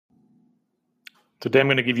Today, I'm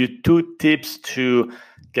going to give you 2 tips to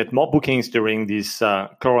get more bookings during this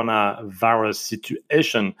coronavirus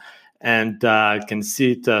situation. And I can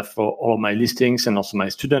see it for all of my listings and also my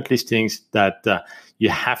student listings that you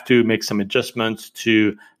have to make some adjustments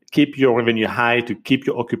to keep your revenue high, to keep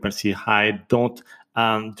your occupancy high. Don't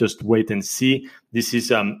just wait and see. This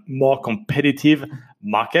is a more competitive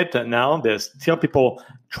market now. There's still people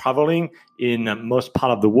traveling in most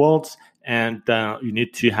part of the world. And you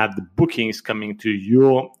need to have the bookings coming to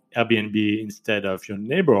your Airbnb instead of your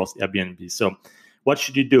neighbor's Airbnb. So what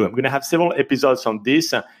should you do? I'm going to have several episodes on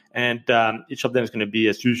this, and each of them is going to be,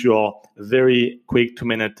 as usual, a very quick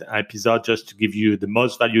 2-minute episode just to give you the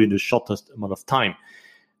most value in the shortest amount of time.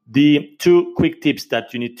 The 2 quick tips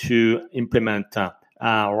that you need to implement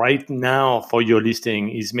right now for your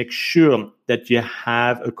listing is make sure that you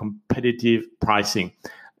have a competitive pricing.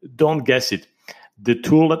 Don't guess it. The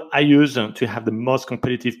tool that I use to have the most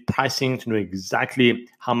competitive pricing, to know exactly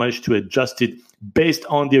how much to adjust it based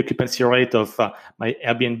on the occupancy rate of my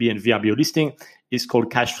Airbnb and VRBO listing, is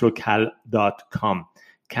called cashflowcal.com.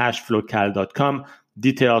 Cashflowcal.com.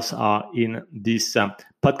 Details are in this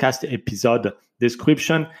podcast episode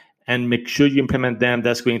description, and make sure you implement them.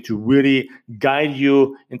 That's going to really guide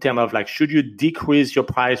you in terms of like, should you decrease your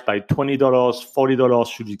price by $20, $40?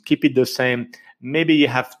 Should you keep it the same? Maybe you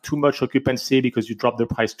have too much occupancy because you dropped the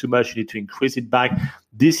price too much. You need to increase it back.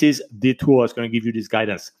 This is the tool that's going to give you this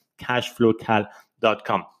guidance,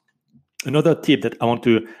 cashflowcal.com. Another tip that I want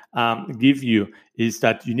to give you is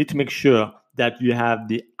that you need to make sure that you have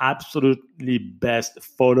the absolutely best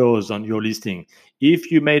photos on your listing. If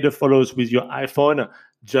you made the photos with your iPhone,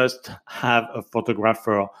 just have a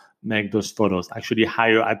photographer make those photos. Actually,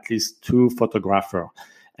 hire at least 2 photographers.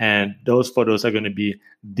 And those photos are going to be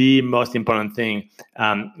the most important thing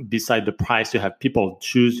beside the price to have people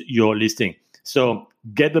choose your listing. So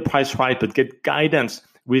get the price right, but get guidance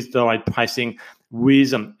with the right pricing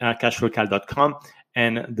with cashflowcal.com.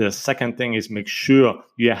 And the second thing is make sure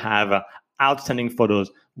you have outstanding photos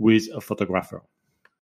with a photographer.